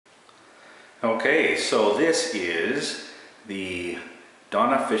Okay, so this is the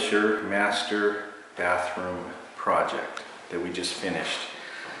Donna Fisher Master Bathroom project that we just finished.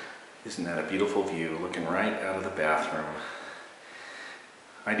 Isn't that a beautiful view, looking right out of the bathroom?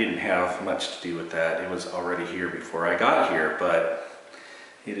 I didn't have much to do with that. It was already here before I got here, but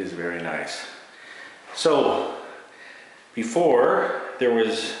it is very nice. So before, there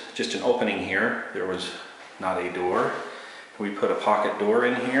was just an opening here. There was not a door. We put a pocket door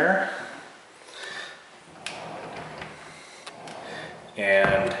in here.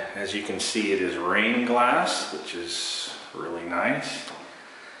 And as you can see, it is rain glass, which is really nice.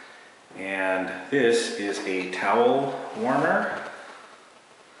 And this is a towel warmer.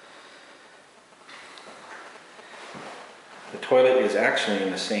 The toilet is actually in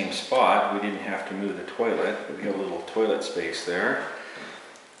the same spot. We didn't have to move the toilet, but we have a little toilet space there.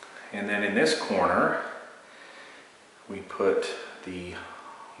 And then in this corner, we put the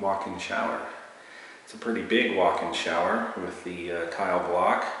walk-in shower. It's a pretty big walk-in shower with the tile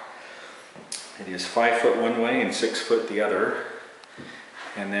block. It is 5 foot one way and 6 foot the other.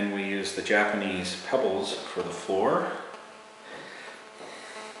 And then we use the Japanese pebbles for the floor.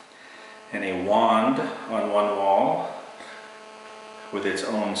 And a wand on one wall with its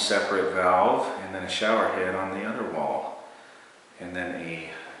own separate valve, and then a shower head on the other wall. And then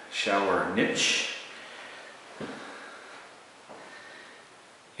a shower niche.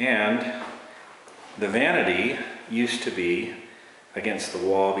 And the vanity used to be against the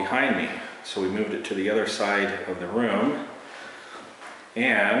wall behind me, so we moved it to the other side of the room,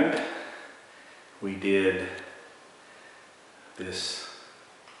 and we did this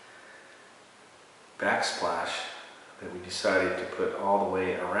backsplash that we decided to put all the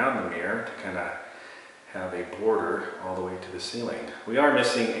way around the mirror to kind of have a border all the way to the ceiling. We are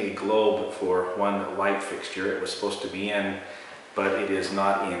missing a globe for one light fixture. It was supposed to be in, but it is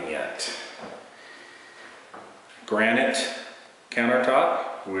not in yet. Granite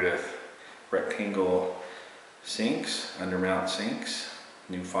countertop with rectangle sinks, undermount sinks,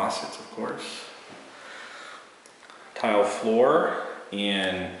 new faucets of course. Tile floor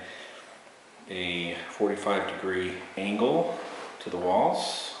in a 45-degree angle to the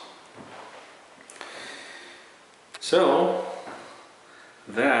walls. So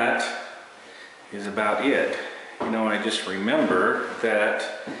that is about it. You know, I just remember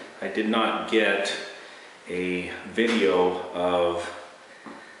that I did not get a video of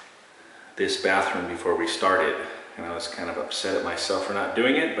this bathroom before we started, and I was kind of upset at myself for not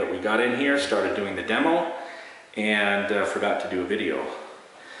doing it, but we got in here, started doing the demo, and forgot to do a video.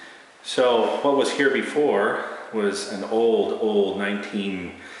 So what was here before was an old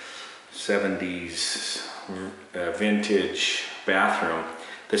 1970s vintage bathroom.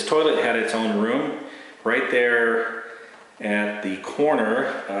 This toilet had its own room. Right there at the corner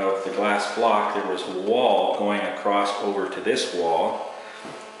of the glass block, there was a wall going across over to this wall,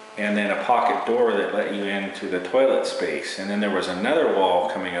 and then a pocket door that let you into the toilet space. And then there was another wall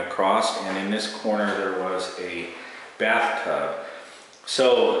coming across, and in this corner there was a bathtub.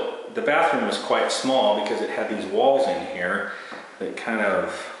 So the bathroom was quite small because it had these walls in here that kind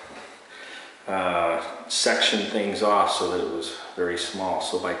of sectioned things off so that it was very small.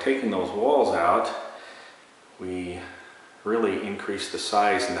 So by taking those walls out, we really increased the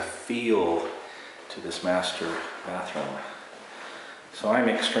size and the feel to this master bathroom. So I'm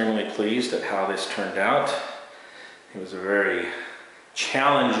extremely pleased at how this turned out. It was a very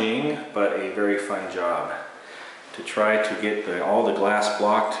challenging but a very fun job to try to get all the glass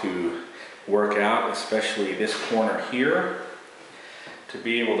block to work out, especially this corner here, to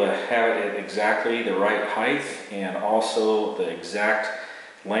be able to have it at exactly the right height and also the exact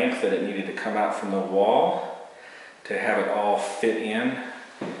length that it needed to come out from the wall to have it all fit in.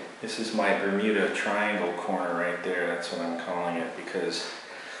 This is my Bermuda Triangle corner right there. That's what I'm calling it, because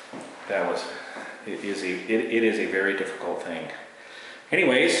it is a very difficult thing.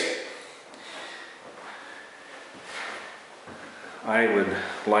 Anyways, I would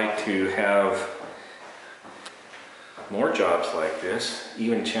like to have more jobs like this,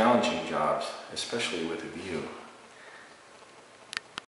 even challenging jobs, especially with a view.